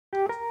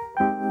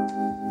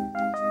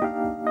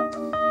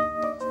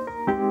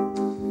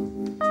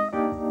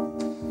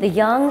The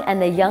young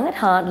and the young at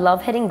heart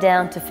love heading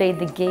down to feed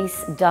the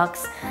geese,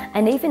 ducks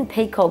and even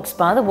peacocks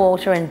by the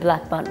water in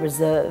Blackbutt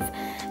Reserve.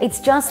 It's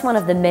just one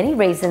of the many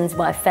reasons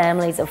why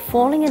families are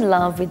falling in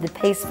love with the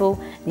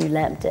peaceful New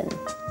Lambton.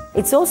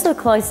 It's also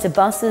close to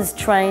buses,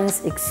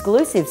 trains,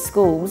 exclusive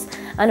schools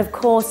and of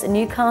course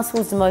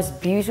Newcastle's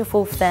most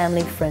beautiful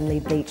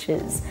family-friendly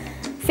beaches.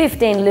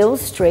 15 Lille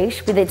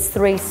Street, with its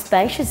 3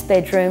 spacious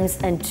bedrooms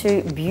and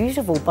 2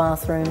 beautiful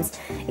bathrooms,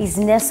 is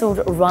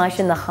nestled right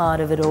in the heart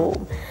of it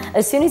all.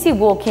 As soon as you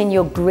walk in,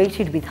 you're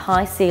greeted with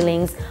high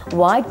ceilings,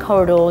 wide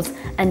corridors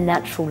and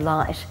natural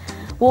light.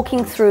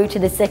 Walking through to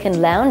the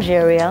second lounge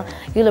area,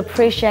 you'll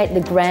appreciate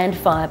the grand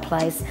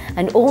fireplace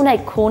and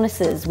ornate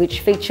cornices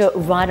which feature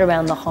right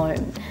around the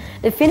home.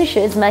 The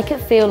finishes make it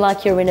feel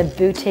like you're in a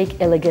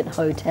boutique elegant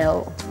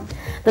hotel.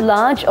 The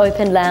large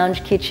open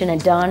lounge, kitchen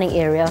and dining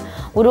area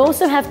would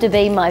also have to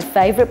be my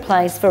favourite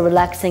place for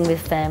relaxing with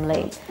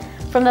family.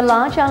 From the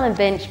large island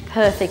bench,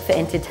 perfect for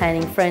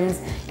entertaining friends,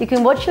 you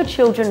can watch your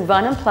children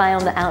run and play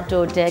on the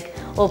outdoor deck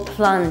or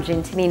plunge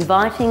into the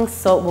inviting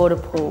saltwater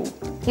pool.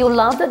 You'll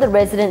love that the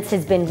residence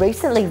has been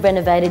recently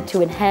renovated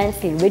to enhance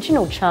the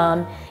original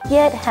charm,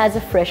 yet has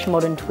a fresh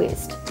modern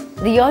twist.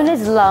 The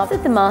owners love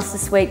that the master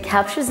suite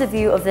captures a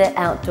view of their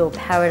outdoor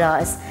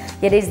paradise,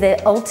 yet is their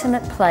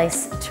ultimate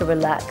place to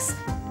relax.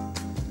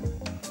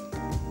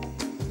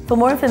 For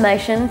more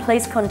information,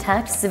 please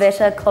contact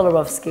Sveta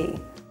Kolorovsky.